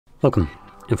Welcome,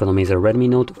 in front of me is a Redmi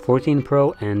Note 14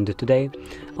 Pro, and today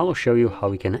I will show you how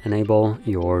we can enable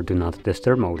your Do Not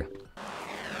Disturb mode.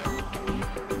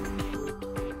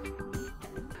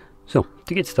 So,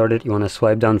 to get started, you want to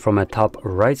swipe down from the top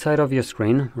right side of your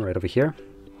screen, right over here,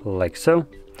 like so,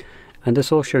 and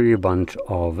this will show you a bunch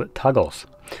of toggles.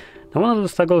 Now, one of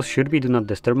those toggles should be Do Not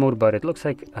Disturb mode, but it looks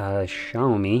like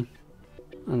Xiaomi,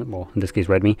 well, in this case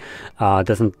Redmi,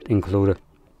 doesn't include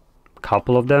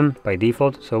couple of them by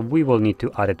default, so we will need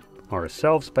to add it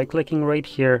ourselves by clicking right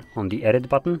here on the edit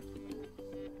button,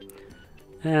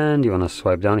 and you want to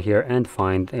swipe down here and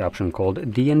find the option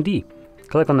called D&D.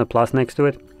 Click on the plus next to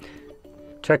it,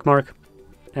 check mark,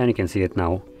 and you can see it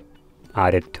now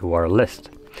added to our list.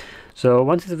 So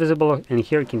once it's visible in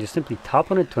here, you can just simply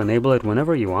tap on it to enable it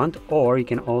whenever you want, or you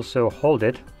can also hold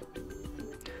it,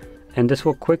 and this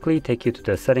will quickly take you to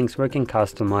the settings where you can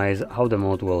customize how the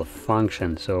mode will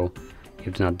function. So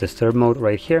you Do Not Disturb mode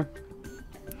right here,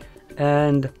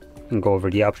 and go over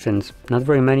the options. Not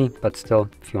very many, but still,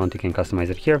 if you want, you can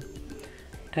customize it here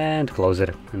and close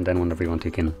it, and then whenever you want, you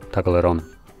can toggle it on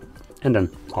and then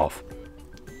off.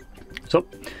 So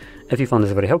if you found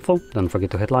this very helpful, don't forget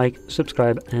to hit like,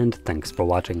 subscribe, and thanks for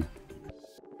watching.